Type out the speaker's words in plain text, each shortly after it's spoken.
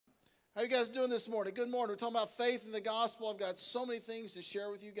How you guys doing this morning? Good morning. We're talking about faith in the gospel. I've got so many things to share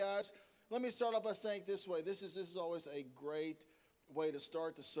with you guys. Let me start off by saying it this way. This is always a great way to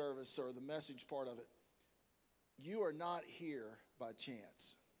start the service or the message part of it. You are not here by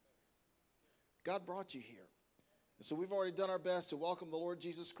chance. God brought you here. And so we've already done our best to welcome the Lord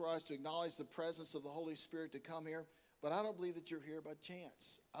Jesus Christ, to acknowledge the presence of the Holy Spirit to come here. But I don't believe that you're here by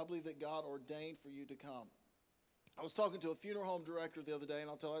chance. I believe that God ordained for you to come. I was talking to a funeral home director the other day, and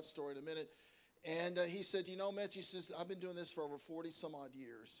I'll tell that story in a minute. And he said, you know, Mitch, he says, I've been doing this for over 40 some odd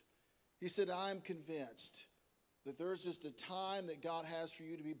years. He said, I'm convinced that there's just a time that God has for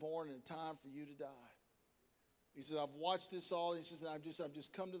you to be born and a time for you to die. He said, I've watched this all. He says, and I've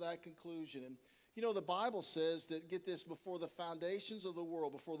just come to that conclusion. And, you know, the Bible says that, get this, before the foundations of the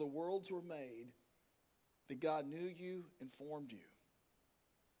world, before the worlds were made, that God knew you and formed you.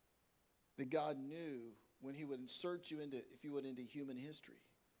 That God knew when he would insert you into, if you would, into human history,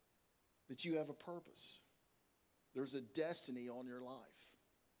 that you have a purpose. There's a destiny on your life.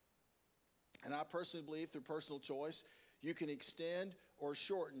 And I personally believe through personal choice, you can extend or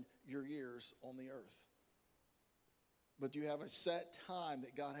shorten your years on the earth. But you have a set time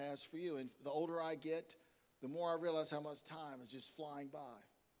that God has for you. And the older I get, the more I realize how much time is just flying by.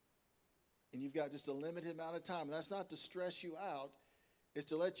 And you've got just a limited amount of time. And that's not to stress you out. It's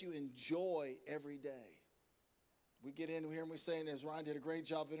to let you enjoy every day. We get in here and we say, and as Ryan did a great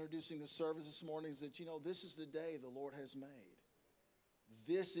job of introducing the service this morning, is that, you know, this is the day the Lord has made.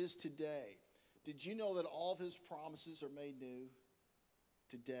 This is today. Did you know that all of his promises are made new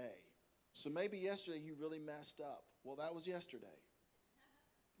today? So maybe yesterday you really messed up. Well, that was yesterday.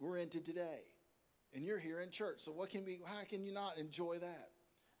 We're into today. And you're here in church. So how can you not enjoy that?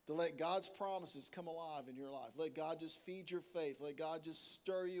 To let God's promises come alive in your life. Let God just feed your faith. Let God just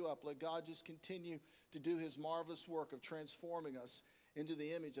stir you up. Let God just continue to do his marvelous work of transforming us into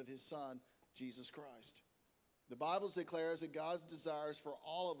the image of his Son, Jesus Christ. The Bible declares that God's desires for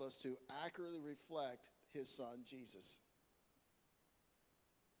all of us to accurately reflect his Son, Jesus.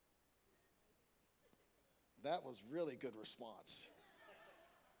 That was really good response.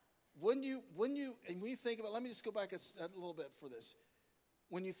 When you think about, let me just go back a little bit for this.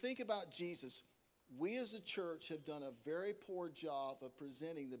 When you think about Jesus, we as a church have done a very poor job of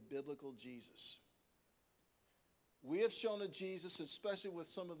presenting the biblical Jesus. We have shown a Jesus, especially with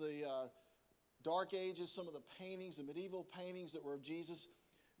some of the Dark Ages, some of the paintings, the medieval paintings that were of Jesus.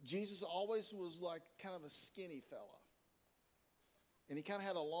 Jesus always was like kind of a skinny fella. And he kind of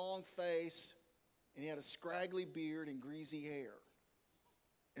had a long face, and he had a scraggly beard and greasy hair.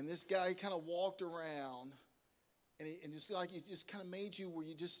 And this guy, he kind of walked around. And just like it just kind of made you where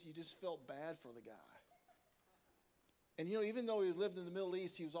you just felt bad for the guy. And you know, even though he lived in the Middle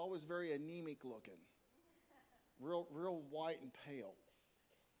East, he was always very anemic looking. Real white and pale.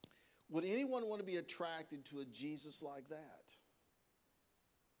 Would anyone want to be attracted to a Jesus like that?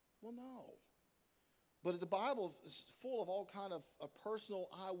 Well, no. But the Bible is full of all kind of personal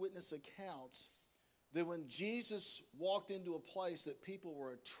eyewitness accounts that when Jesus walked into a place that people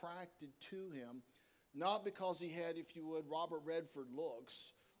were attracted to him, not because he had, if you would, Robert Redford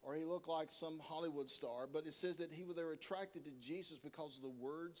looks, or he looked like some Hollywood star, but it says that they were attracted to Jesus because of the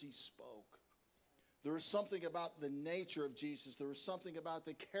words he spoke. There was something about the nature of Jesus. There was something about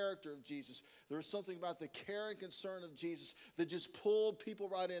the character of Jesus. There was something about the care and concern of Jesus that just pulled people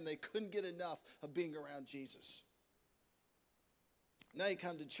right in. They couldn't get enough of being around Jesus. Now you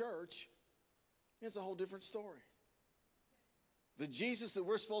come to church, it's a whole different story. The Jesus that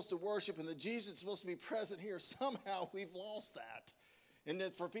we're supposed to worship and the Jesus that's supposed to be present here, somehow we've lost that. And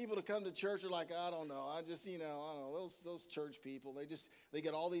that for people to come to church are like, I don't know. I don't know. Those church people, they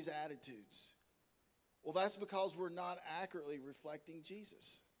get all these attitudes. Well, that's because we're not accurately reflecting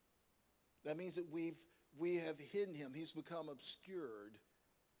Jesus. That means that we have hidden him. He's become obscured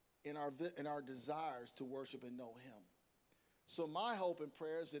in our desires to worship and know him. So my hope and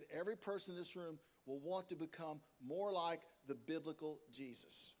prayer is that every person in this room will want to become more like the biblical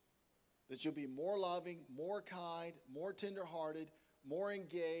Jesus. That you'll be more loving, more kind, more tenderhearted, more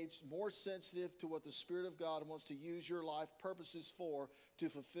engaged, more sensitive to what the Spirit of God wants to use your life purposes for, to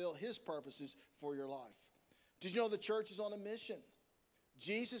fulfill his purposes for your life. Did you know the church is on a mission?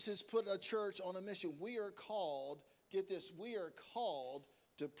 Jesus has put a church on a mission. We are called, get this, we are called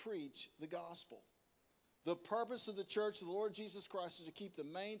to preach the gospel. The purpose of the church of the Lord Jesus Christ is to keep the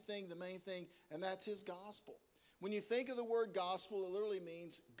main thing, and that's his gospel. When you think of the word gospel, it literally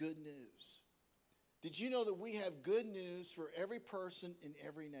means good news. Did you know that we have good news for every person in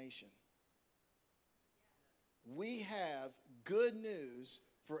every nation? We have good news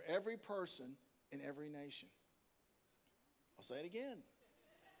for every person in every nation. I'll say it again.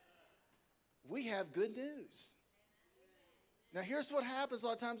 have good news. Now, here's what happens a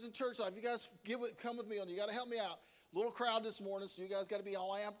lot of times in church life. You guys come with me on. You got to help me out. Little crowd this morning, so you guys got to be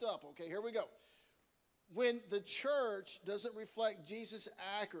all amped up. Okay, here we go. When the church doesn't reflect Jesus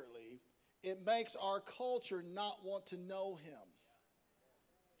accurately, it makes our culture not want to know him.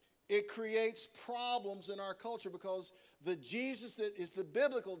 It creates problems in our culture because the Jesus that is the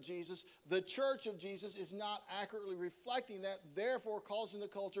biblical Jesus, the church of Jesus, is not accurately reflecting that, therefore causing the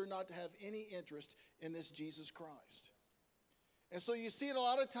culture not to have any interest in this Jesus Christ. And so you see it a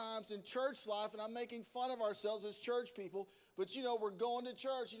lot of times in church life, and I'm making fun of ourselves as church people, but we're going to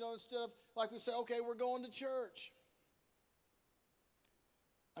church, instead of like we say, okay, we're going to church.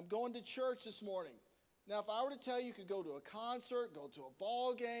 I'm going to church this morning. Now, if I were to tell you, you could go to a concert, go to a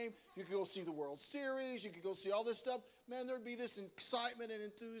ball game, you could go see the World Series, you could go see all this stuff, man, there'd be this excitement and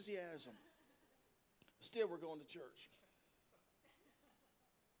enthusiasm. Still, we're going to church.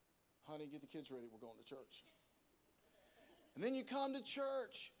 Honey, get the kids ready, we're going to church. And then you come to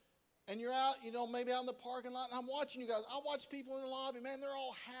church, and you're out, maybe out in the parking lot, and I'm watching you guys. I watch people in the lobby, man, they're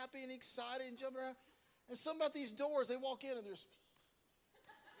all happy and excited and jumping around. And something about these doors, they walk in and there's...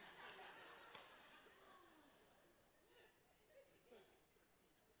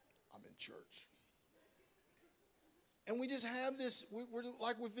 I'm in church. And we just have this, we're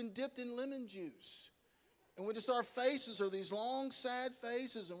like we've been dipped in lemon juice. And our faces are these long, sad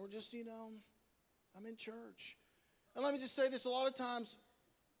faces, and we're just, I'm in church. And let me just say this, a lot of times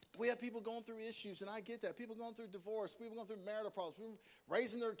we have people going through issues, and I get that. People going through divorce, people going through marital problems, people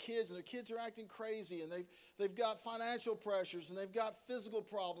raising their kids, and their kids are acting crazy, and they've got financial pressures, and they've got physical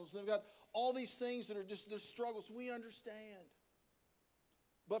problems, and they've got all these things that are just their struggles. We understand.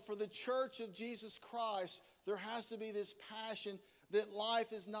 But for the church of Jesus Christ, there has to be this passion that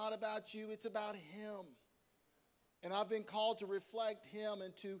life is not about you, it's about him. And I've been called to reflect him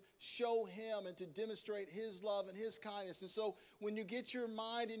and to show him and to demonstrate his love and his kindness. And so when you get your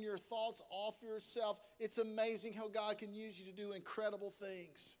mind and your thoughts off yourself, it's amazing how God can use you to do incredible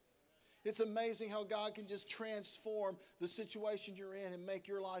things. It's amazing how God can just transform the situation you're in and make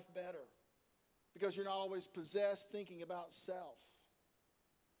your life better. Because you're not always possessed thinking about self.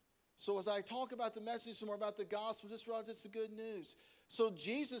 So as I talk about the message some more about the gospel, just realize it's the good news. So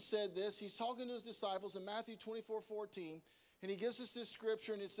Jesus said this. He's talking to his disciples in Matthew 24:14. And he gives us this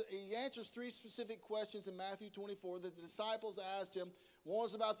scripture. And he answers three specific questions in Matthew 24 that the disciples asked him. One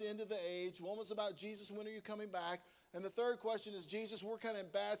was about the end of the age. One was about, Jesus, when are you coming back? And the third question is, Jesus, we're kind of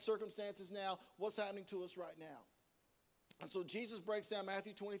in bad circumstances now. What's happening to us right now? And so Jesus breaks down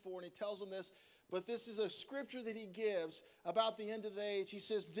Matthew 24 and he tells them this. But this is a scripture that he gives about the end of the age. He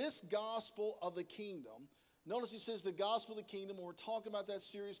says, this gospel of the kingdom. Notice he says the gospel of the kingdom. When we're talking about that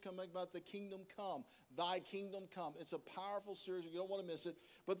series coming about the kingdom come. Thy kingdom come. It's a powerful series. You don't want to miss it.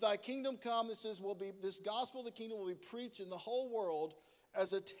 But thy kingdom come, this gospel of the kingdom will be preached in the whole world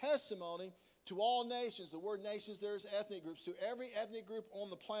as a testimony to all nations. The word nations there is ethnic groups. To every ethnic group on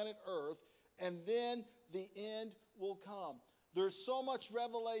the planet Earth. And then the end will come. There's so much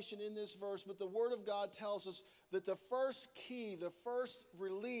revelation in this verse, but the Word of God tells us that the first key, the first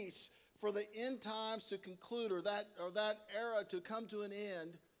release for the end times to conclude or that era to come to an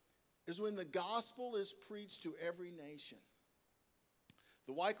end is when the gospel is preached to every nation.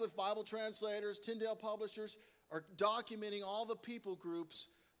 The Wycliffe Bible translators, Tyndale publishers are documenting all the people groups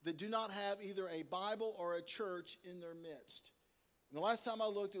that do not have either a Bible or a church in their midst. And the last time I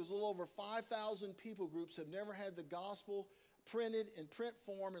looked, it was a little over 5,000 people groups have never had the gospel printed in print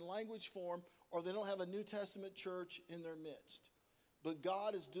form, in language form, or they don't have a New Testament church in their midst. But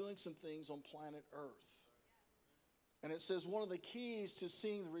God is doing some things on planet Earth. And it says one of the keys to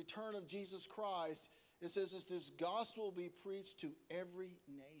seeing the return of Jesus Christ, it says is this gospel will be preached to every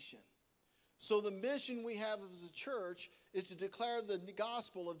nation. So the mission we have as a church is to declare the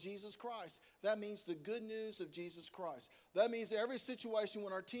gospel of Jesus Christ. That means the good news of Jesus Christ. That means every situation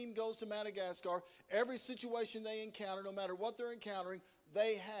when our team goes to Madagascar, every situation they encounter, no matter what they're encountering,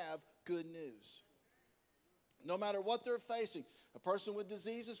 they have good news. No matter what they're facing. A person with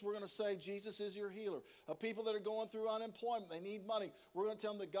diseases, we're going to say Jesus is your healer. People that are going through unemployment, they need money. We're going to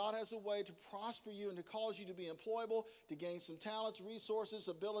tell them that God has a way to prosper you and to cause you to be employable, to gain some talents, resources,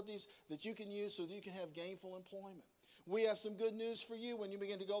 abilities that you can use so that you can have gainful employment. We have some good news for you when you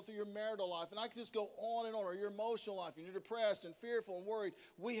begin to go through your marital life. And I can just go on and on, or your emotional life, and you're depressed and fearful and worried.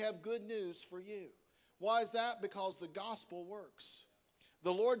 We have good news for you. Why is that? Because the gospel works.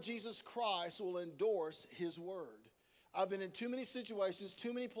 The Lord Jesus Christ will endorse his word. I've been in too many situations,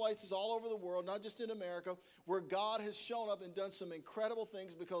 too many places all over the world, not just in America, where God has shown up and done some incredible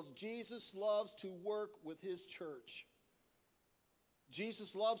things because Jesus loves to work with his church.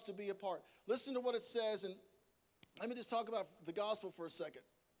 Jesus loves to be a part. Listen to what it says, and let me just talk about the gospel for a second.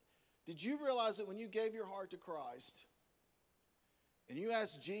 Did you realize that when you gave your heart to Christ and you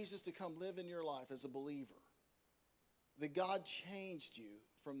asked Jesus to come live in your life as a believer, that God changed you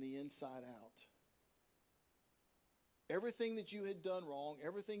from the inside out? Everything that you had done wrong,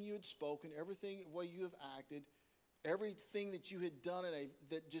 everything you had spoken, everything the way you have acted, everything that you had done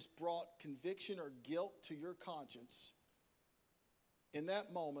that just brought conviction or guilt to your conscience, in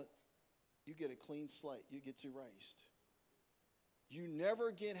that moment, you get a clean slate. You get erased. You never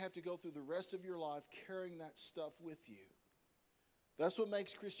again have to go through the rest of your life carrying that stuff with you. That's what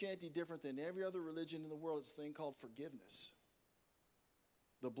makes Christianity different than every other religion in the world. It's a thing called forgiveness.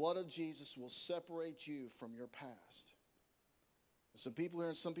 The blood of Jesus will separate you from your past. Some people here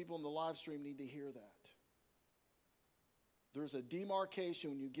and some people in the live stream need to hear that. There's a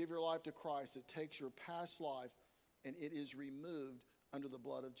demarcation when you give your life to Christ that takes your past life and it is removed under the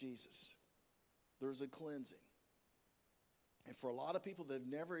blood of Jesus. There's a cleansing. And for a lot of people, they've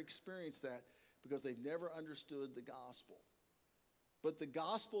never experienced that because they've never understood the gospel. But the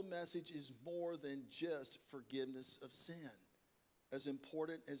gospel message is more than just forgiveness of sin, as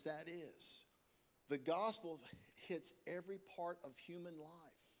important as that is. The gospel hits every part of human life.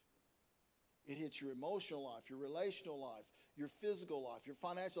 It hits your emotional life, your relational life, your physical life, your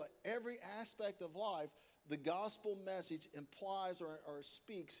financial life. Every aspect of life, the gospel message implies or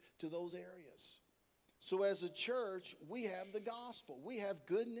speaks to those areas. So as a church, we have the gospel. We have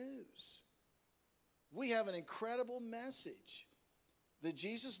good news. We have an incredible message that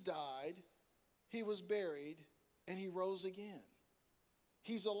Jesus died, he was buried, and he rose again.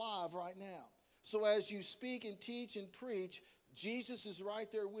 He's alive right now. So as you speak and teach and preach, Jesus is right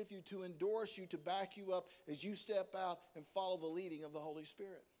there with you to endorse you, to back you up as you step out and follow the leading of the Holy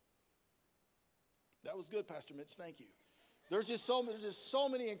Spirit. That was good, Pastor Mitch. Thank you. There's just so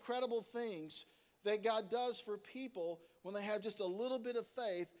many incredible things that God does for people when they have just a little bit of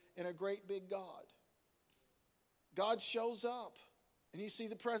faith in a great big God. God shows up, and you see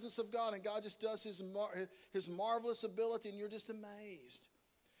the presence of God, and God just does his marvelous ability, and you're just amazed.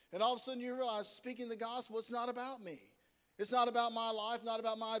 And all of a sudden you realize, speaking the gospel, it's not about me. It's not about my life, not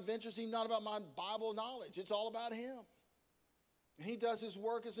about my adventures, even not about my Bible knowledge. It's all about him. And he does his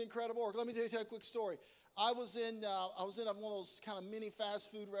work, his incredible work. Let me tell you a quick story. I was in one of those kind of mini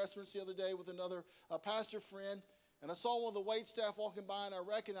fast food restaurants the other day with another pastor friend, and I saw one of the wait staff walking by, and I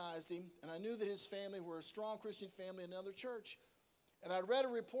recognized him, and I knew that his family were a strong Christian family in another church. And I'd read a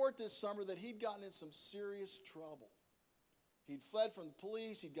report this summer that he'd gotten in some serious trouble. He'd fled from the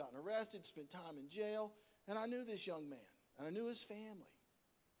police, he'd gotten arrested, spent time in jail, and I knew this young man, and I knew his family.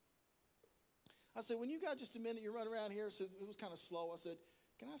 I said, when you got just a minute, you run around here. So it was kind of slow. I said,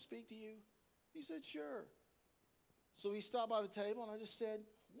 can I speak to you? He said, sure. So he stopped by the table, and I just said,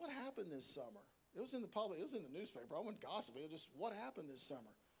 what happened this summer? It was in the public. It was in the newspaper. I wasn't gossiping. It was just, what happened this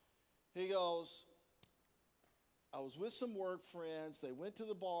summer? He goes, I was with some work friends. They went to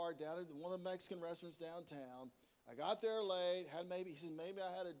the bar down at one of the Mexican restaurants downtown. I got there late. He said, maybe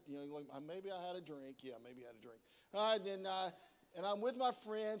I had a drink. Yeah, maybe I had a drink. And I'm with my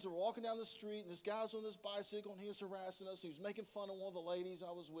friends. We're walking down the street, and this guy's on this bicycle, and he was harassing us. He was making fun of one of the ladies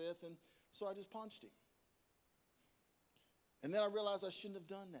I was with, and so I just punched him. And then I realized I shouldn't have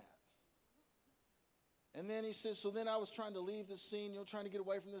done that. And then he says, so then I was trying to leave the scene, trying to get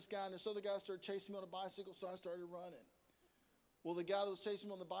away from this guy, and this other guy started chasing me on a bicycle, so I started running. Well, the guy that was chasing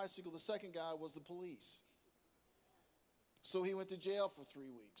me on the bicycle, the second guy, was the police. So he went to jail for 3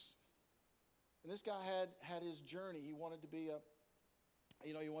 weeks. And this guy had his journey. He wanted to be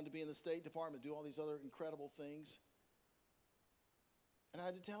he wanted to be in the State Department, do all these other incredible things. And I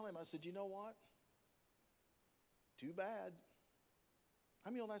had to tell him, I said, you know what? Too bad.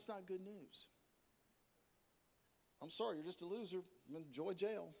 That's not good news. I'm sorry, you're just a loser. Enjoy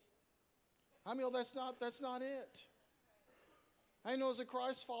jail. That's not it. I know as a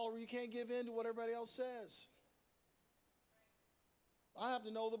Christ follower, you can't give in to what everybody else says. I have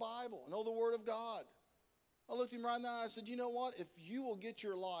to know the Bible, know the Word of God. I looked him right in the eye. I said, you know what? If you will get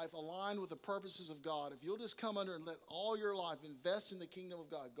your life aligned with the purposes of God, if you'll just come under and let all your life invest in the kingdom of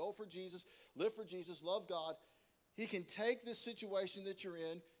God, go for Jesus, live for Jesus, love God, he can take this situation that you're in.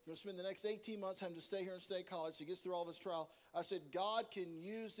 You're going to spend the next 18 months having to stay here in State College. So he gets through all this trial. I said, God can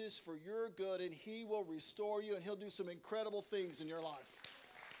use this for your good, and he will restore you, and he'll do some incredible things in your life.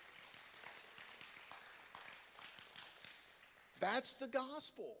 That's the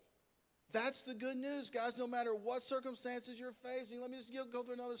gospel. That's the good news, guys. No matter what circumstances you're facing, let me just go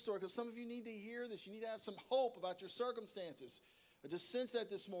through another story, because some of you need to hear this. You need to have some hope about your circumstances. I just sensed that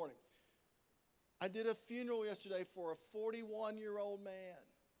this morning. I did a funeral yesterday for a 41-year-old man.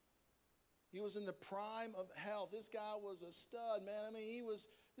 He was in the prime of health. This guy was a stud, man. I mean,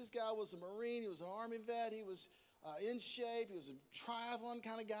 this guy was a Marine. He was an Army vet. He was in shape. He was a triathlon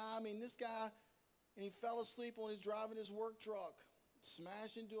kind of guy. I mean, this guy, and he fell asleep when he was driving his work truck,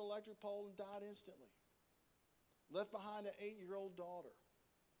 smashed into an electric pole and died instantly. Left behind an 8-year-old daughter.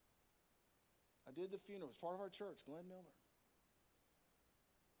 I did the funeral. It was part of our church, Glenn Miller.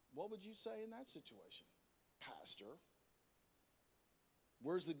 What would you say in that situation? Pastor,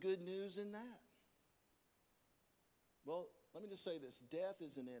 where's the good news in that? Well, let me just say this. Death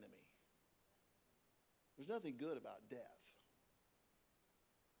is an enemy. There's nothing good about death.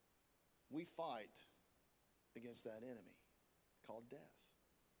 We fight against that enemy called death.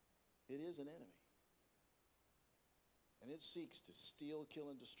 It is an enemy. And it seeks to steal,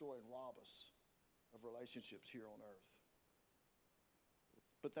 kill, and destroy and rob us of relationships here on earth.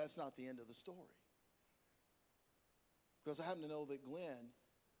 But that's not the end of the story. Because I happen to know that Glenn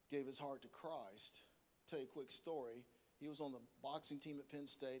gave his heart to Christ. I'll tell you a quick story. He was on the boxing team at Penn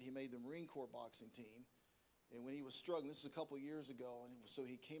State. He made the Marine Corps boxing team. And when he was struggling, this is a couple of years ago, and so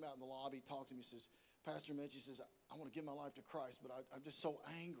he came out in the lobby, talked to me, he says, Pastor Mitch, he says, I want to give my life to Christ, but I'm just so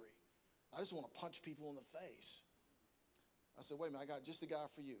angry. I just want to punch people in the face. I said, wait a minute, I got just the guy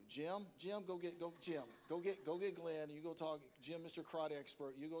for you. Jim, go get Glenn. You go talk, Jim, Mr. Karate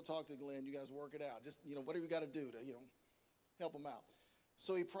expert. You go talk to Glenn. You guys work it out. Just, whatever you got to do to, help him out.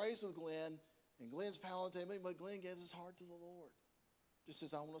 So he prays with Glenn, and Glenn's pounding on the table, but Glenn gives his heart to the Lord. Just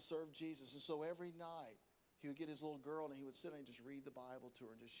says, I want to serve Jesus. And so every night, he would get his little girl, and he would sit there and just read the Bible to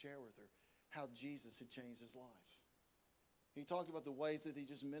her and just share with her how Jesus had changed his life. He talked about the ways that he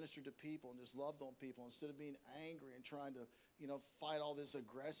just ministered to people and just loved on people instead of being angry and trying to, fight all this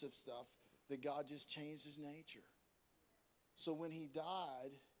aggressive stuff, that God just changed his nature. So when he died,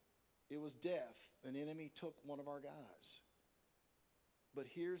 it was death. An enemy took one of our guys. But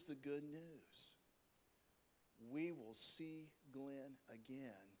here's the good news. We will see Glenn again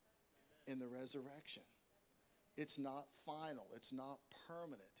in the resurrection. It's not final. It's not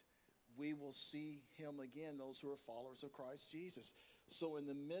permanent. We will see him again, those who are followers of Christ Jesus. So in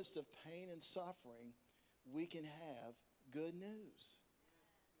the midst of pain and suffering, we can have good news.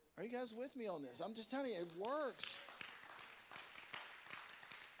 Are you guys with me on this? I'm just telling you, it works.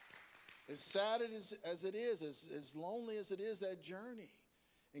 As sad as it is, as lonely as it is, that journey.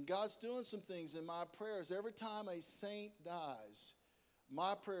 And God's doing some things in my prayers. Every time a saint dies,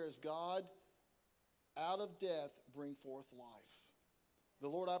 my prayer is, God, out of death, bring forth life. The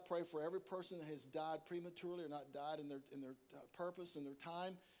Lord, I pray for every person that has died prematurely or not died in their purpose and their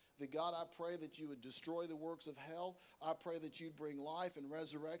time, that God, I pray that you would destroy the works of hell. I pray that you'd bring life and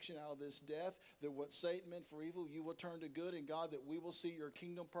resurrection out of this death, that what Satan meant for evil, you will turn to good, and God, that we will see your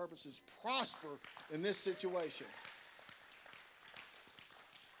kingdom purposes prosper in this situation.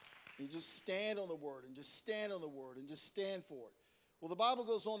 You just stand on the word and just stand on the word and just stand for it. Well, the Bible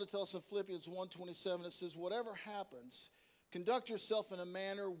goes on to tell us in Philippians 1:27, it says, whatever happens, conduct yourself in a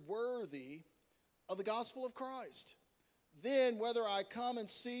manner worthy of the gospel of Christ. Then, whether I come and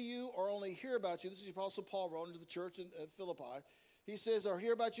see you or only hear about you, this is the Apostle Paul wrote into the church at Philippi. He says, or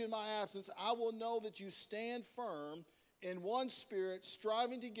hear about you in my absence, I will know that you stand firm in one spirit,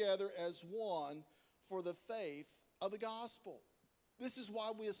 striving together as one for the faith of the gospel. This is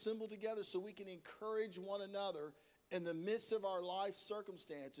why we assemble together, so we can encourage one another in the midst of our life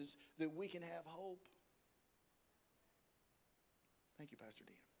circumstances, that we can have hope. Thank you, Pastor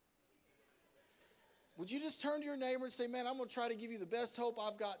Dean. Would you just turn to your neighbor and say, man, I'm going to try to give you the best hope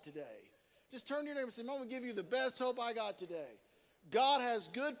I've got today. Just turn to your neighbor and say, I'm going to give you the best hope I got today. God has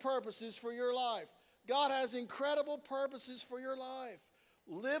good purposes for your life. God has incredible purposes for your life.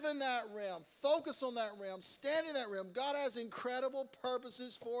 Live in that realm. Focus on that realm. Stand in that realm. God has incredible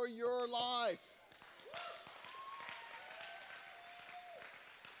purposes for your life.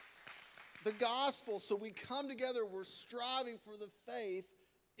 The gospel, so we come together, we're striving for the faith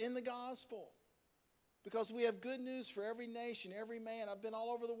in the gospel. Because we have good news for every nation, every man. I've been all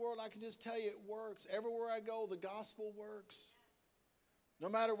over the world, and I can just tell you it works. Everywhere I go, the gospel works. No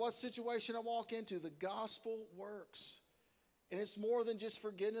matter what situation I walk into, the gospel works. And it's more than just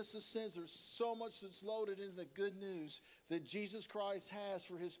forgiveness of sins. There's so much that's loaded into the good news that Jesus Christ has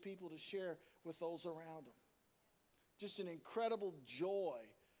for his people to share with those around him. Just an incredible joy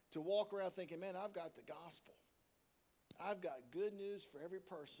to walk around thinking, man, I've got the gospel. I've got good news for every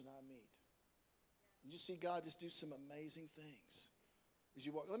person I meet. You see God just do some amazing things as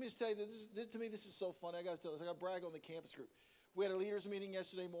you walk. Let me just tell you, to me, this is so funny. I got to tell this. I got to brag on the campus group. We had a leaders meeting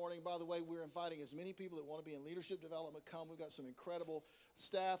yesterday morning. By the way, we're inviting as many people that want to be in leadership development come. We've got some incredible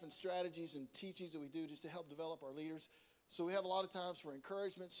staff and strategies and teachings that we do just to help develop our leaders. So we have a lot of times for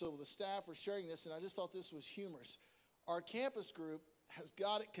encouragement. So the staff were sharing this, and I just thought this was humorous. Our campus group has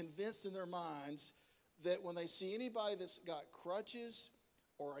got it convinced in their minds that when they see anybody that's got crutches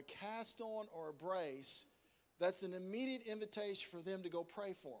or a cast on or a brace, that's an immediate invitation for them to go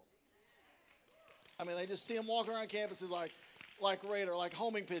pray for them. I mean, they just see them walking around campuses like radar, like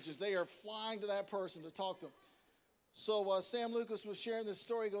homing pigeons. They are flying to that person to talk to them. So Sam Lucas was sharing this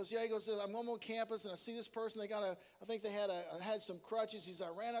story. He goes, I'm on campus, and I see this person. I think they had some crutches. He said,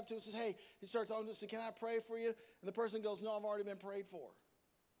 I ran up to him and says, hey, he started talking to us, said, can I pray for you? And the person goes, no, I've already been prayed for.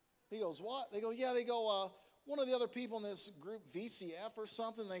 He goes, what? They go, yeah. They go, one of the other people in this group, VCF or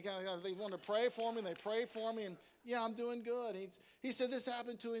something, they wanted to pray for me, and they prayed for me, and yeah, I'm doing good. He said this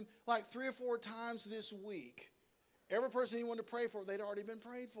happened to him like 3 or 4 times this week. Every person he wanted to pray for, they'd already been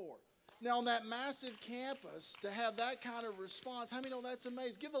prayed for. Now, on that massive campus, to have that kind of response, how many know that's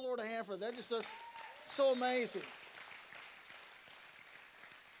amazing? Give the Lord a hand for that. That's just so amazing.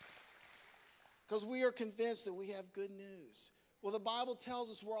 Because we are convinced that we have good news. Well, the Bible tells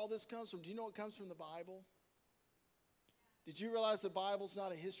us where all this comes from. Do you know it comes from the Bible? Did you realize the Bible's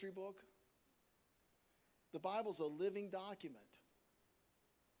not a history book? The Bible's a living document.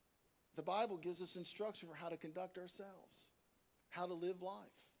 The Bible gives us instruction for how to conduct ourselves, how to live life.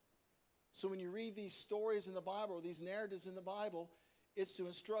 So when you read these stories in the Bible or these narratives in the Bible, it's to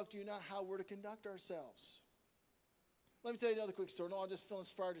instruct you not how we're to conduct ourselves. Let me tell you another quick story. No, I just feel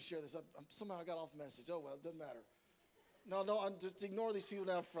inspired to share this. Somehow I got off message. Oh, well, it doesn't matter. No, I'm just ignore these people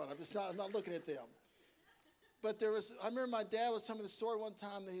down front. I'm not looking at them. But I remember my dad was telling me the story one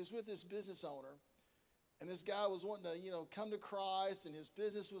time that he was with this business owner, and this guy was wanting to, come to Christ, and his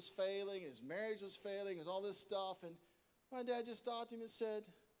business was failing, his marriage was failing, and all this stuff. And my dad just stopped him and said,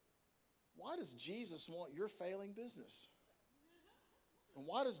 why does Jesus want your failing business? And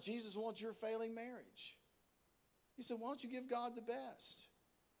why does Jesus want your failing marriage? He said, why don't you give God the best?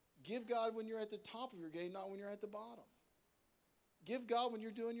 Give God when you're at the top of your game, not when you're at the bottom. Give God when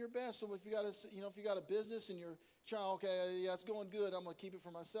you're doing your best. So if you got a business and you're trying, okay, yeah, it's going good, I'm going to keep it for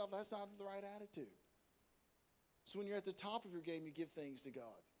myself. That's not the right attitude. So when you're at the top of your game, you give things to God.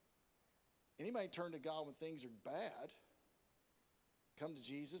 Anybody turn to God when things are bad? Come to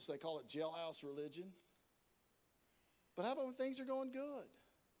Jesus. They call it jailhouse religion. But how about when things are going good?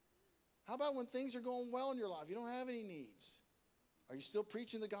 How about when things are going well in your life? You don't have any needs. Are you still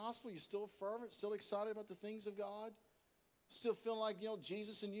preaching the gospel? Are you still fervent, still excited about the things of God? Still feeling like,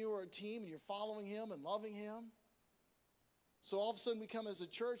 Jesus and you are a team and you're following him and loving him? So all of a sudden we come as a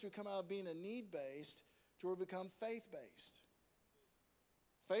church, we come out of being a need-based to where we become faith-based.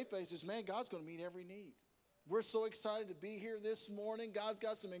 Faith-based is, man, God's going to meet every need. We're so excited to be here this morning. God's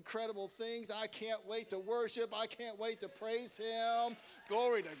got some incredible things. I can't wait to worship. I can't wait to praise him.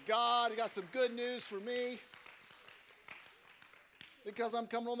 Glory to God. He got some good news for me. Because I'm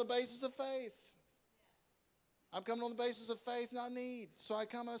coming on the basis of faith. I'm coming on the basis of faith, not need. So I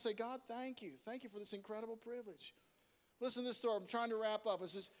come and I say, God, thank you. Thank you for this incredible privilege. Listen to this story. I'm trying to wrap up.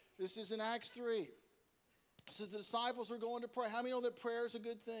 This is in Acts 3. It says the disciples were going to pray. How many know that prayer is a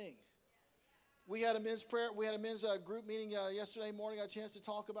good thing? We had a men's prayer. We had a men's group meeting yesterday morning. I got a chance to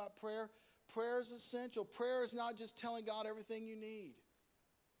talk about prayer. Prayer is essential. Prayer is not just telling God everything you need.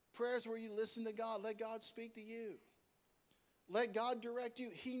 Prayer is where you listen to God. Let God speak to you. Let God direct you.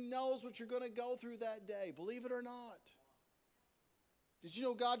 He knows what you're going to go through that day. Believe it or not. Did you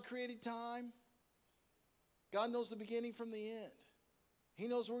know God created time? God knows the beginning from the end. He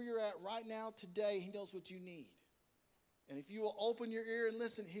knows where you're at right now, today. He knows what you need. And if you will open your ear and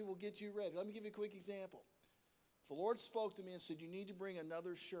listen, he will get you ready. Let me give you a quick example. The Lord spoke to me and said, you need to bring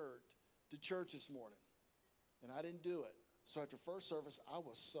another shirt to church this morning. And I didn't do it. So after first service, I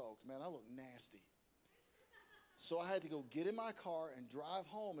was soaked. Man, I looked nasty. So I had to go get in my car and drive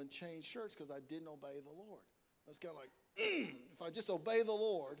home and change shirts because I didn't obey the Lord. I was kind of like, if I just obey the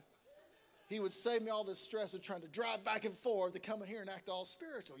Lord, he would save me all this stress of trying to drive back and forth to come in here and act all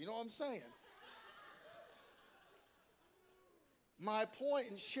spiritual. You know what I'm saying? My point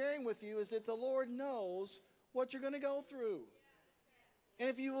in sharing with you is that the Lord knows what you're going to go through. And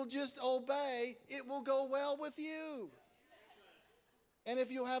if you will just obey, it will go well with you. And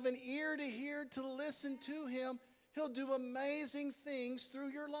if you have an ear to hear, to listen to him, he'll do amazing things through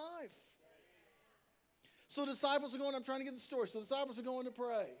your life. So the disciples are going, I'm trying to get the story. So the disciples are going to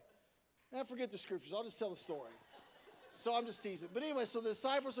pray. And forget the scriptures. I'll just tell the story. So I'm just teasing. But anyway, so the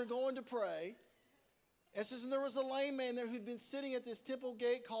disciples are going to pray. And it says, and there was a lame man there who'd been sitting at this temple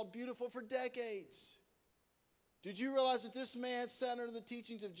gate called Beautiful for decades. Did you realize that this man sat under the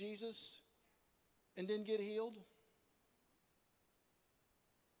teachings of Jesus and didn't get healed?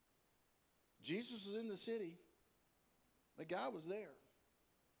 Jesus was in the city. The guy was there.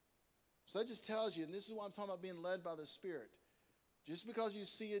 So that just tells you, and this is why I'm talking about being led by the Spirit. Just because you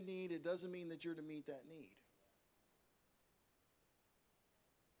see a need, it doesn't mean that you're to meet that need.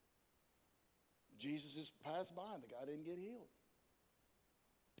 Jesus just passed by and the guy didn't get healed.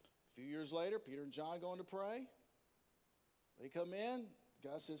 A few years later, Peter and John going to pray. They come in. The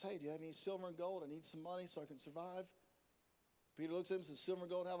guy says, hey, do you have any silver and gold? I need some money so I can survive. Peter looks at him and says, silver and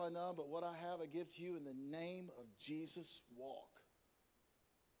gold have I none, but what I have I give to you in the name of Jesus, walk.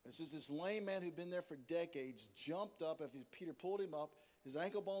 It says this lame man who'd been there for decades jumped up after Peter pulled him up. His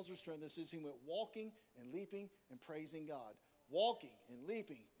ankle bones were strengthened. It says he went walking and leaping and praising God. Walking and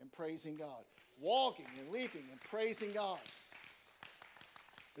leaping and praising God. Walking and leaping and praising God.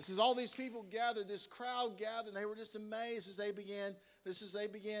 This is all these people gathered, this crowd gathered, and they were just amazed as they began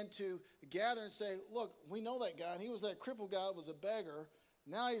to gather and say, look, we know that guy, and he was that crippled guy that was a beggar.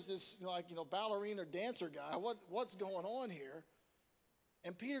 Now he's this ballerina dancer guy. What's going on here?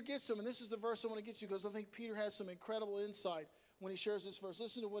 And Peter gets to him, and this is the verse I want to get you because I think Peter has some incredible insight when he shares this verse.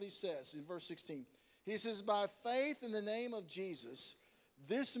 Listen to what he says in verse 16. He says, by faith in the name of Jesus,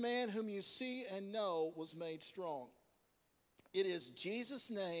 this man whom you see and know was made strong. It is Jesus'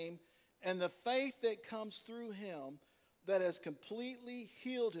 name and the faith that comes through him that has completely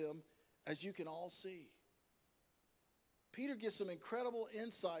healed him, as you can all see. Peter gets some incredible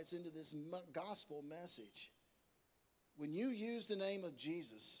insights into this gospel message. When you use the name of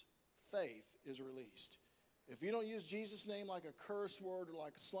Jesus, faith is released. If you don't use Jesus' name like a curse word or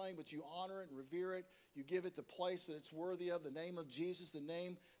like a slang, but you honor it and revere it, you give it the place that it's worthy of, the name of Jesus, the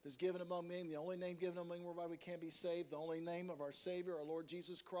name that's given among men, the only name given among men whereby we can be saved, the only name of our Savior, our Lord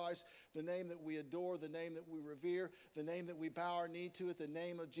Jesus Christ, the name that we adore, the name that we revere, the name that we bow our knee to, the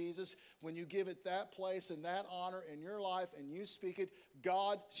name of Jesus. When you give it that place and that honor in your life and you speak it,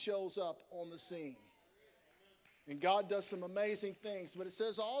 God shows up on the scene. And God does some amazing things. But it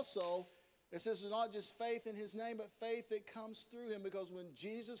says also, it says it's not just faith in his name, but faith that comes through him, because when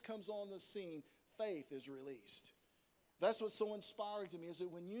Jesus comes on the scene, faith is released. That's what's so inspiring to me, is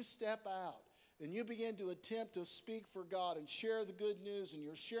that when you step out and you begin to attempt to speak for God and share the good news, and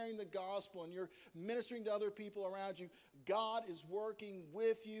you're sharing the gospel and you're ministering to other people around you, God is working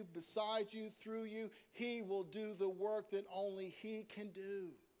with you, beside you, through you. He will do the work that only he can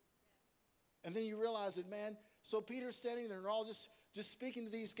do. And then you realize that, man, so Peter's standing there and they're all just speaking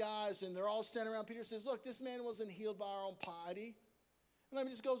to these guys, and they're all standing around. Peter says, look, this man wasn't healed by our own piety. And let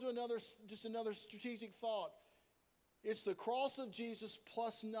me just go to another strategic thought. It's the cross of Jesus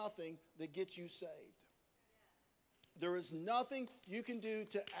plus nothing that gets you saved. There is nothing you can do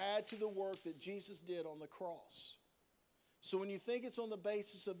to add to the work that Jesus did on the cross. So when you think it's on the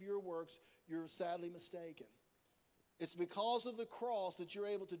basis of your works, you're sadly mistaken. It's because of the cross that you're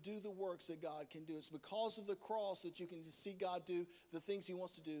able to do the works that God can do. It's because of the cross that you can see God do the things he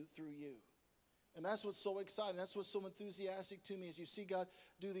wants to do through you. And that's what's so exciting. That's what's so enthusiastic to me, is you see God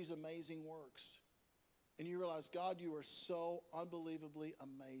do these amazing works. And you realize, God, you are so unbelievably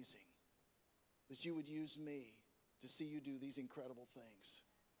amazing that you would use me to see you do these incredible things.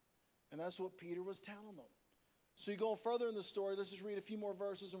 And that's what Peter was telling them. So you go further in the story. Let's just read a few more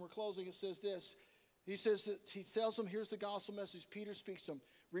verses and we're closing. It says this. He tells them, here's the gospel message. Peter speaks to them.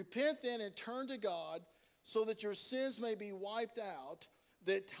 Repent then and turn to God so that your sins may be wiped out,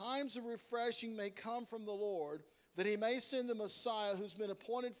 that times of refreshing may come from the Lord, that he may send the Messiah who's been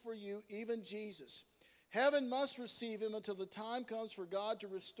appointed for you, even Jesus. Heaven must receive him until the time comes for God to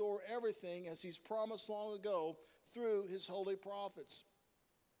restore everything as he's promised long ago through his holy prophets.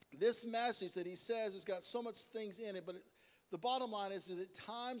 This message that he says has got so much things in it, but the bottom line is that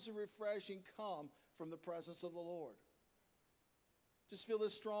times of refreshing come from the presence of the Lord. Just feel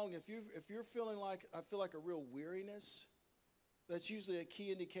this strong. If you're feeling like, I feel like a real weariness, that's usually a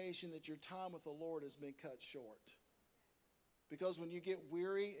key indication that your time with the Lord has been cut short. Because when you get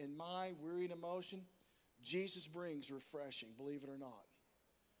weary in mind, weary in emotion, Jesus brings refreshing, believe it or not.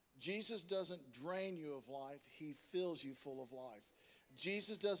 Jesus doesn't drain you of life, he fills you full of life.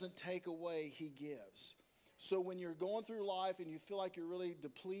 Jesus doesn't take away, he gives. So when you're going through life and you feel like you're really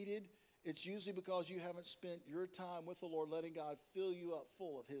depleted, it's usually because you haven't spent your time with the Lord letting God fill you up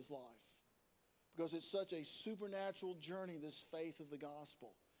full of his life. Because it's such a supernatural journey, this faith of the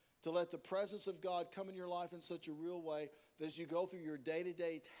gospel. To let the presence of God come in your life in such a real way that as you go through your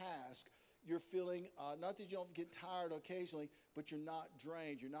day-to-day task, you're feeling, not that you don't get tired occasionally, but you're not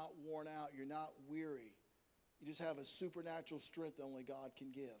drained, you're not worn out, you're not weary. You just have a supernatural strength that only God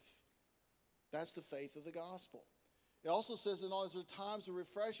can give. That's the faith of the gospel. It also says in all there are times of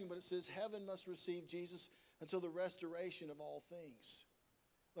refreshing, but it says heaven must receive Jesus until the restoration of all things.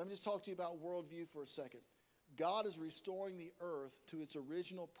 Let me just talk to you about worldview for a second. God is restoring the earth to its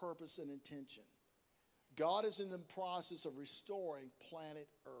original purpose and intention. God is in the process of restoring planet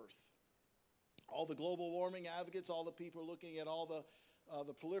Earth. All the global warming advocates, all the people are looking at all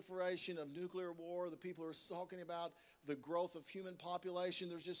the proliferation of nuclear war. The people are talking about the growth of human population.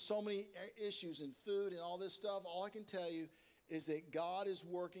 There's just so many issues in food and all this stuff. All I can tell you is that God is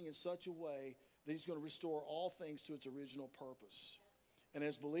working in such a way that he's going to restore all things to its original purpose. And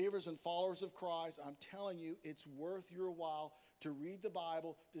as believers and followers of Christ, I'm telling you, it's worth your while to read the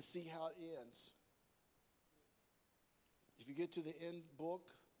Bible to see how it ends. If you get to the end book,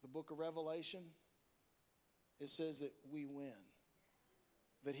 the book of Revelation, it says that we win,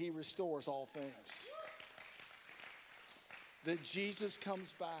 that he restores all things, that Jesus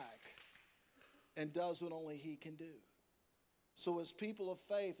comes back and does what only he can do. So as people of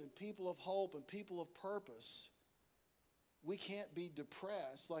faith and people of hope and people of purpose, we can't be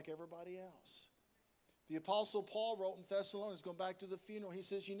depressed like everybody else. The Apostle Paul wrote in Thessalonians, going back to the funeral, he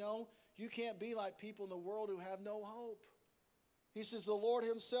says, you can't be like people in the world who have no hope. He says, the Lord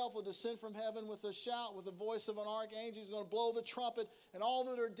himself will descend from heaven with a shout, with the voice of an archangel. He's going to blow the trumpet, and all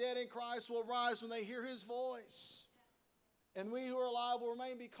that are dead in Christ will rise when they hear his voice. And we who are alive will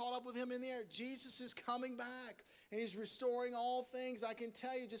remain, be caught up with him in the air. Jesus is coming back, and he's restoring all things. I can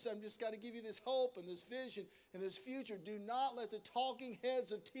tell you, I'm just got to give you this hope and this vision and this future. Do not let the talking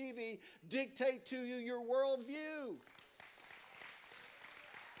heads of TV dictate to you your worldview.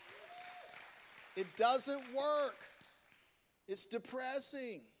 It doesn't work. It's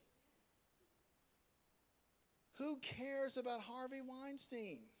depressing. Who cares about Harvey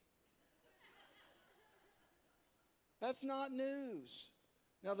Weinstein? That's not news.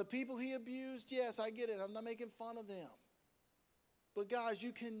 Now, the people he abused, yes, I get it. I'm not making fun of them. But guys,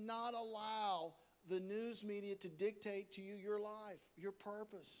 you cannot allow the news media to dictate to you your life, your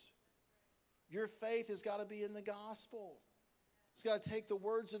purpose. Your faith has got to be in the gospel. It's got to take the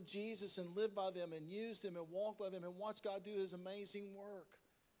words of Jesus and live by them and use them and walk by them and watch God do his amazing work.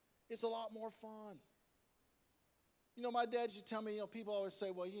 It's a lot more fun. My dad used to tell me, people always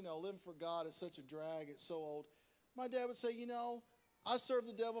say, well, living for God is such a drag. It's so old. My dad would say, I served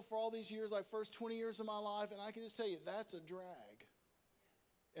the devil for all these years, like first 20 years of my life, and I can just tell you, that's a drag.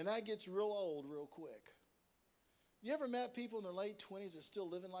 And that gets real old real quick. You ever met people in their late 20s that are still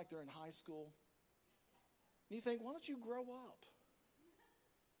living like they're in high school? And you think, why don't you grow up?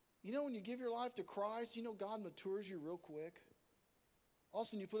 When you give your life to Christ, God matures you real quick. All of a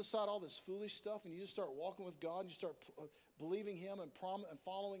sudden, you put aside all this foolish stuff and you just start walking with God and you start believing him and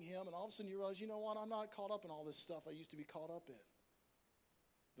following him. And all of a sudden, you realize, what? I'm not caught up in all this stuff I used to be caught up in.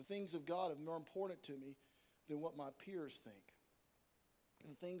 The things of God are more important to me than what my peers think.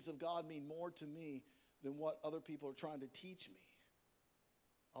 And the things of God mean more to me than what other people are trying to teach me.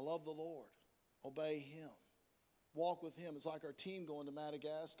 I love the Lord. Obey him. Walk with him. It's like our team going to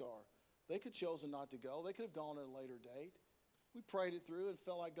Madagascar. They could have chosen not to go. They could have gone at a later date. We prayed it through and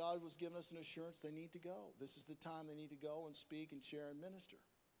felt like God was giving us an assurance they need to go. This is the time they need to go and speak and share and minister.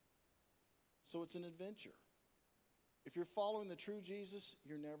 So it's an adventure. If you're following the true Jesus,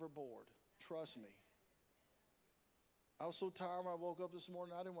 you're never bored. Trust me. I was so tired when I woke up this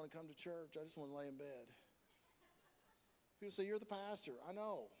morning, I didn't want to come to church. I just want to lay in bed. People say, you're the pastor. I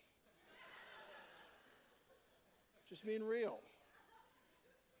know. Just being real.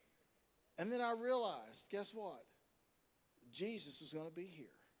 And then I realized, guess what? Jesus was going to be here.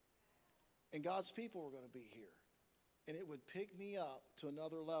 And God's people were going to be here. And it would pick me up to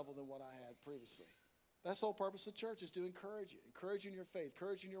another level than what I had previously. That's the whole purpose of church, is to encourage you. Encourage you in your faith.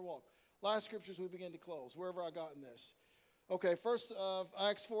 Encourage you in your walk. Last scriptures we begin to close, wherever I got in this. Okay, first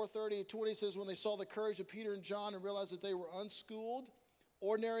Acts 4:30-20 says, when they saw the courage of Peter and John and realized that they were unschooled,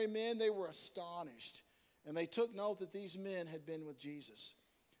 ordinary men, they were astonished. And they took note that these men had been with Jesus.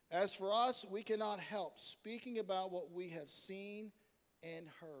 As for us, we cannot help speaking about what we have seen and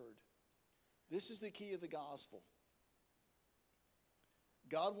heard. This is the key of the gospel.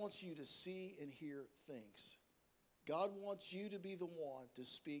 God wants you to see and hear things. God wants you to be the one to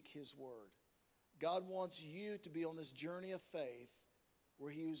speak his word. God wants you to be on this journey of faith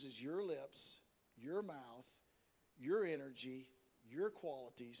where he uses your lips, your mouth, your energy, your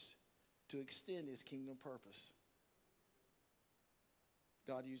qualities to extend his kingdom purpose.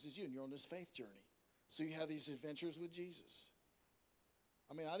 God uses you, and you're on this faith journey. So you have these adventures with Jesus.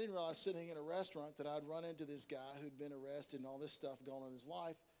 I mean, I didn't realize sitting in a restaurant that I'd run into this guy who'd been arrested and all this stuff going on in his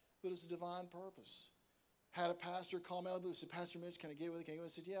life, but it's a divine purpose. Had a pastor call me. He said, Pastor Mitch, can I get with you? Can I go? I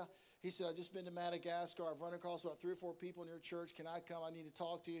said, yeah. He said, I've just been to Madagascar. I've run across about 3 or 4 people in your church. Can I come? I need to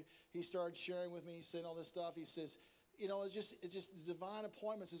talk to you. He started sharing with me. He's saying all this stuff. He says, you know, it's just the divine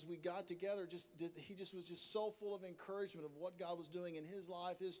appointments as we got together. He just was just so full of encouragement of what God was doing in his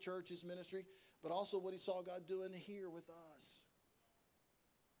life, his church, his ministry, but also what he saw God doing here with us.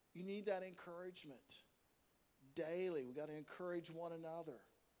 You need that encouragement daily. We got to encourage one another.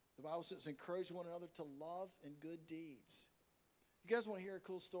 The Bible says encourage one another to love and good deeds. You guys want to hear a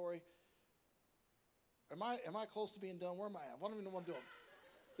cool story? Am I close to being done? Where am I at? What do I want to do?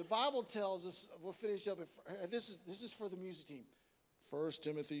 The Bible tells us, we'll finish up. This is for the music team. 1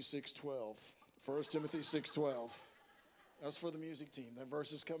 Timothy 6:12. 1 Timothy 6:12. That's for the music team. That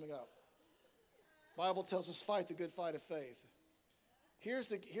verse is coming up. Bible tells us fight the good fight of faith. Here's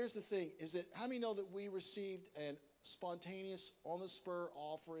the thing, is that how many know that we received a spontaneous, on-the-spur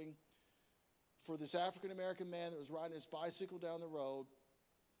offering for this African-American man that was riding his bicycle down the road?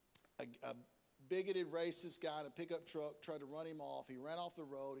 A bigoted, racist guy in a pickup truck tried to run him off. He ran off the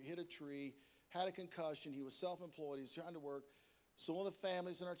road. He hit a tree, had a concussion. He was self-employed. He was trying to work. So one of the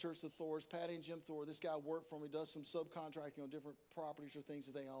families in our church, the Thors, Patty and Jim Thor, this guy worked for him. He does some subcontracting on different properties or things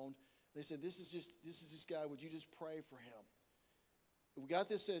that they own. They said, this is this guy. Would you just pray for him? We got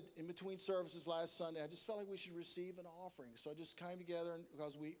this in between services last Sunday. I just felt like we should receive an offering. So I just came together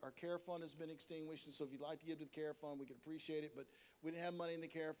because our care fund has been extinguished. And so if you'd like to give to the care fund, we could appreciate it. But we didn't have money in the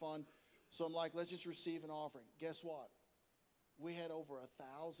care fund. So I'm like, let's just receive an offering. Guess what? We had over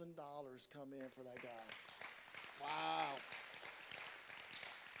 $1,000 come in for that guy. Wow.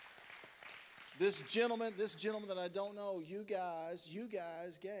 This gentleman that I don't know, you guys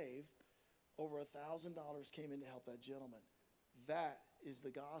gave over $1,000 came in to help that gentleman. That is the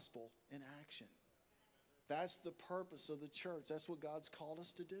gospel in action. That's the purpose of the church. That's what God's called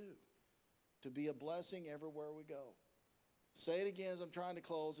us to do, to be a blessing everywhere we go. Say it again as I'm trying to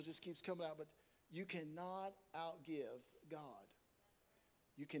close. It just keeps coming out. But you cannot outgive God.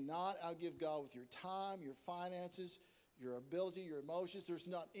 You cannot outgive God with your time, your finances, your ability, your emotions. There's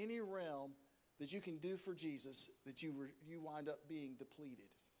not any realm that you can do for Jesus that you wind up being depleted.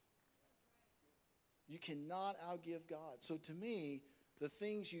 You cannot outgive God. So to me, the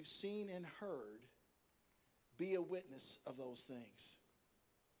things you've seen and heard, be a witness of those things.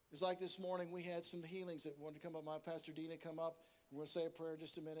 It's like this morning we had some healings that wanted to come up. My Pastor Dina come up. We're going to say a prayer in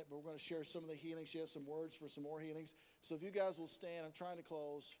just a minute, but we're going to share some of the healings. She has some words for some more healings. So if you guys will stand, I'm trying to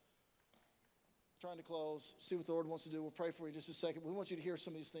close. See what the Lord wants to do. We'll pray for you in just a second. We want you to hear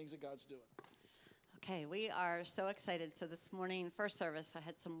some of these things that God's doing. Okay, we are so excited. So this morning, first service, I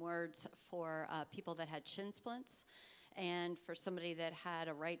had some words for people that had shin splints, and for somebody that had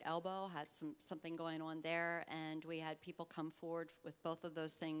a right elbow, had something going on there, and we had people come forward with both of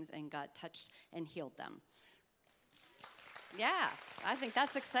those things and got touched and healed them. Yeah, I think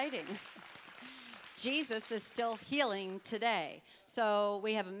that's exciting. Jesus is still healing today. So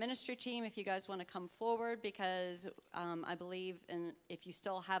we have a ministry team if you guys want to come forward, because I believe if you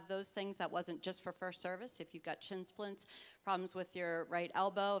still have those things, that wasn't just for first service. If you've got shin splints, problems with your right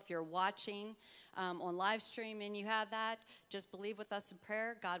elbow, if you're watching on live stream and you have that, just believe with us in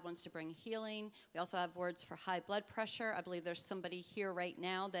prayer. God wants to bring healing. We also have words for high blood pressure. I believe there's somebody here right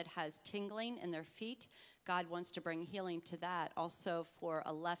now that has tingling in their feet. God wants to bring healing to that. Also for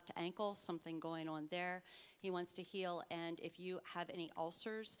a left ankle, something going on there, He wants to heal. And if you have any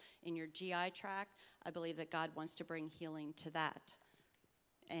ulcers in your GI tract, I believe that God wants to bring healing to that.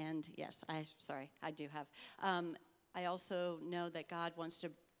 And yes, I do have. I also know that God wants to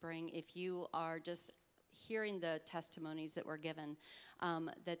bring, if you are just hearing the testimonies that were given,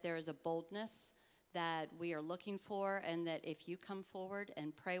 that there is a boldness that we are looking for, and that if you come forward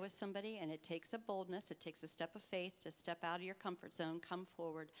and pray with somebody, and it takes a boldness, it takes a step of faith to step out of your comfort zone, come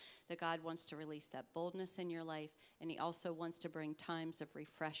forward, that God wants to release that boldness in your life, and He also wants to bring times of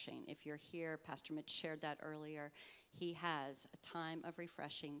refreshing. If you're here, Pastor Mitch shared that earlier, He has a time of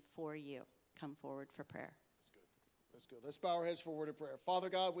refreshing for you. Come forward for prayer. That's good. Let's bow our heads for a word of prayer. Father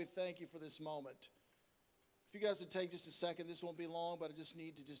God, we thank You for this moment. If you guys would take just a second, this won't be long, but I just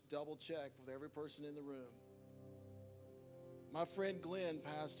need to just double check with every person in the room. My friend Glenn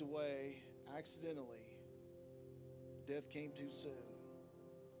passed away accidentally. Death came too soon.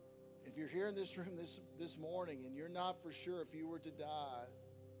 If you're here in this room this morning and you're not for sure if you were to die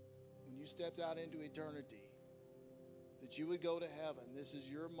when you stepped out into eternity, that you would go to heaven, this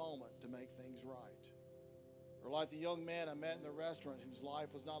is your moment to make things right. Or like the young man I met in the restaurant whose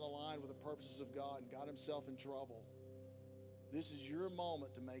life was not aligned with the purposes of God and got himself in trouble. This is your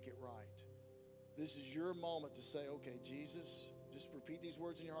moment to make it right. This is your moment to say, okay, Jesus, just repeat these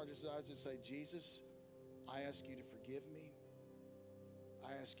words in your heart. Just say, Jesus, I ask you to forgive me.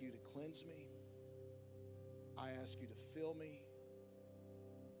 I ask you to cleanse me. I ask you to fill me.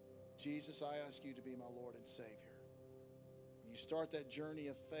 Jesus, I ask you to be my Lord and Savior. You start that journey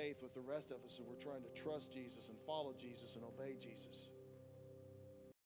of faith with the rest of us who we're trying to trust Jesus and follow Jesus and obey Jesus.